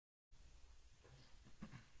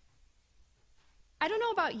I don't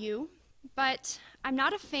know about you, but I'm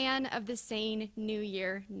not a fan of the saying, "New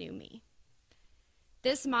Year, New Me."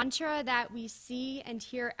 This mantra that we see and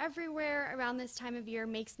hear everywhere around this time of year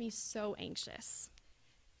makes me so anxious.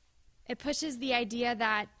 It pushes the idea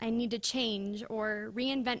that I need to change or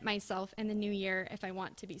reinvent myself in the new year if I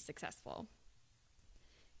want to be successful.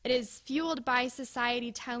 It is fueled by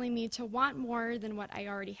society telling me to want more than what I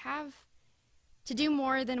already have, to do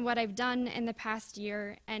more than what I've done in the past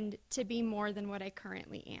year, and to be more than what I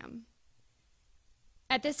currently am.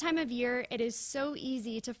 At this time of year, it is so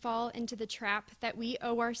easy to fall into the trap that we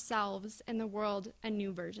owe ourselves and the world a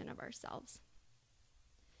new version of ourselves.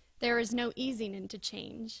 There is no easing into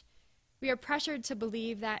change. We are pressured to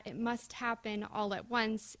believe that it must happen all at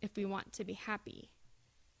once if we want to be happy.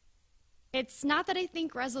 It's not that I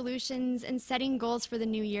think resolutions and setting goals for the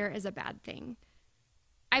new year is a bad thing.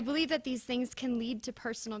 I believe that these things can lead to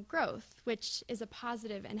personal growth, which is a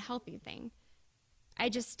positive and healthy thing. I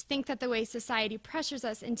just think that the way society pressures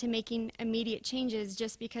us into making immediate changes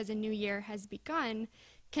just because a new year has begun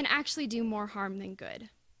can actually do more harm than good.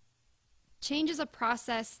 Change is a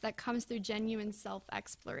process that comes through genuine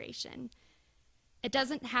self-exploration. It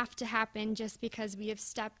doesn't have to happen just because we have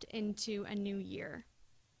stepped into a new year.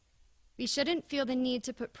 We shouldn't feel the need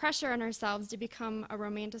to put pressure on ourselves to become a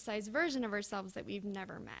romanticized version of ourselves that we've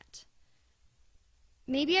never met.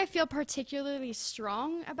 Maybe I feel particularly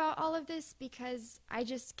strong about all of this because I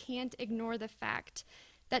just can't ignore the fact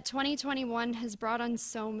that 2021 has brought on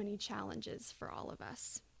so many challenges for all of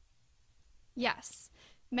us. Yes,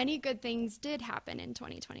 many good things did happen in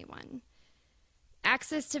 2021.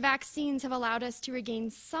 Access to vaccines have allowed us to regain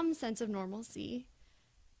some sense of normalcy.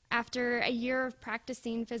 After a year of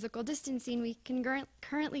practicing physical distancing, we can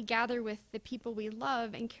currently gather with the people we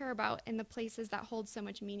love and care about in the places that hold so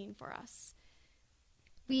much meaning for us.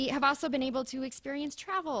 We have also been able to experience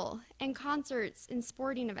travel and concerts and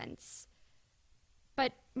sporting events.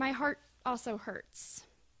 But my heart also hurts.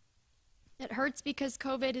 It hurts because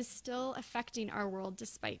COVID is still affecting our world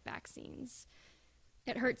despite vaccines.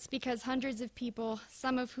 It hurts because hundreds of people,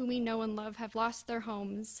 some of whom we know and love, have lost their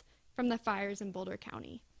homes from the fires in Boulder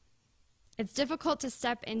County. It's difficult to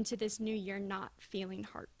step into this new year not feeling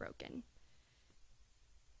heartbroken.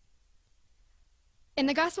 In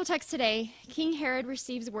the gospel text today, King Herod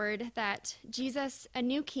receives word that Jesus, a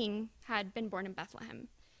new king, had been born in Bethlehem.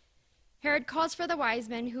 Herod calls for the wise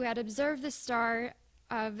men who had observed the star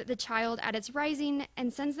of the child at its rising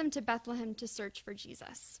and sends them to Bethlehem to search for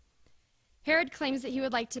Jesus. Herod claims that he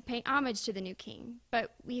would like to pay homage to the new king,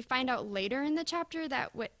 but we find out later in the chapter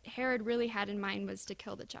that what Herod really had in mind was to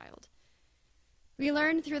kill the child. We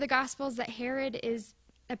learn through the Gospels that Herod is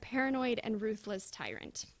a paranoid and ruthless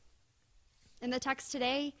tyrant. In the text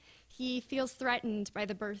today, he feels threatened by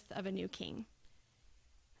the birth of a new king.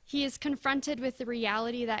 He is confronted with the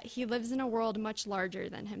reality that he lives in a world much larger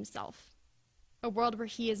than himself, a world where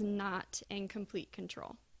he is not in complete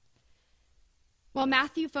control. While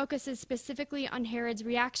Matthew focuses specifically on Herod's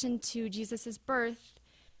reaction to Jesus' birth,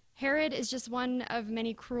 Herod is just one of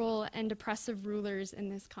many cruel and oppressive rulers in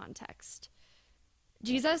this context.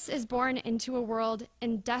 Jesus is born into a world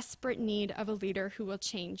in desperate need of a leader who will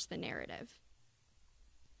change the narrative.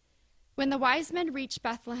 When the wise men reach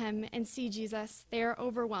Bethlehem and see Jesus, they are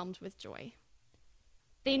overwhelmed with joy.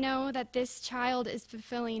 They know that this child is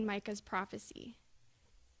fulfilling Micah's prophecy.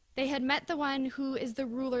 They had met the one who is the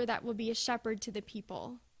ruler that will be a shepherd to the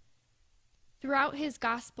people. Throughout his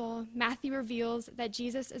gospel, Matthew reveals that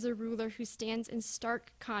Jesus is a ruler who stands in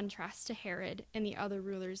stark contrast to Herod and the other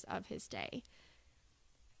rulers of his day.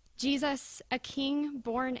 Jesus, a king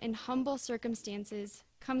born in humble circumstances,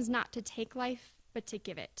 comes not to take life, but to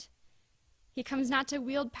give it. He comes not to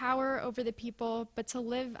wield power over the people, but to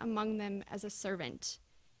live among them as a servant.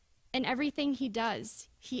 In everything he does,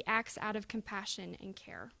 he acts out of compassion and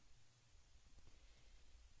care.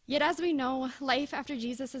 Yet as we know, life after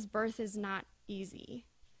Jesus' birth is not easy.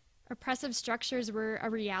 Oppressive structures were a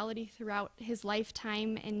reality throughout his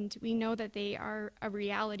lifetime, and we know that they are a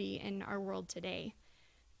reality in our world today.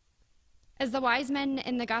 As the wise men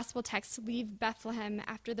in the gospel text leave Bethlehem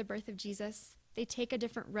after the birth of Jesus, they take a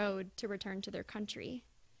different road to return to their country.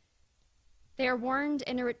 They are warned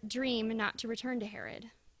in a dream not to return to Herod.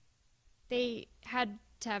 They had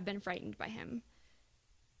to have been frightened by him.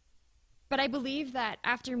 But I believe that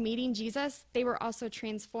after meeting Jesus, they were also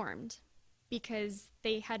transformed because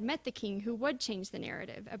they had met the king who would change the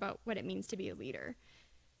narrative about what it means to be a leader,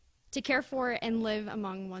 to care for and live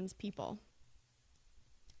among one's people.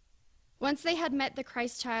 Once they had met the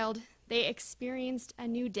Christ child, they experienced a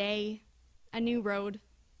new day, a new road,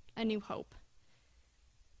 a new hope.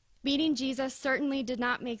 Meeting Jesus certainly did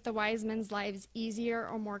not make the wise men's lives easier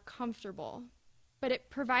or more comfortable, but it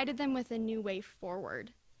provided them with a new way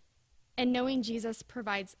forward. And knowing Jesus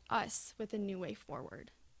provides us with a new way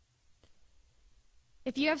forward.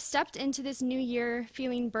 If you have stepped into this new year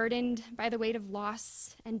feeling burdened by the weight of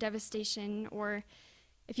loss and devastation, or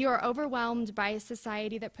if you are overwhelmed by a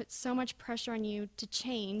society that puts so much pressure on you to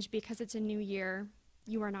change because it's a new year,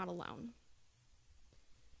 you are not alone.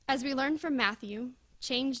 As we learn from Matthew,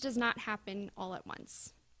 change does not happen all at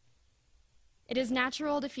once. It is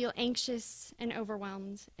natural to feel anxious and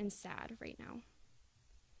overwhelmed and sad right now.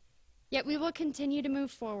 Yet we will continue to move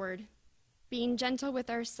forward, being gentle with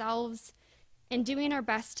ourselves and doing our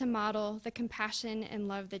best to model the compassion and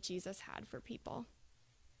love that Jesus had for people.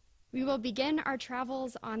 We will begin our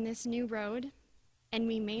travels on this new road, and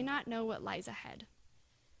we may not know what lies ahead.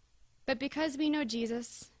 But because we know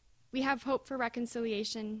Jesus, we have hope for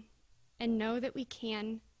reconciliation and know that we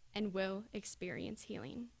can and will experience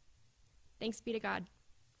healing. Thanks be to God.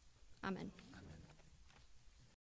 Amen.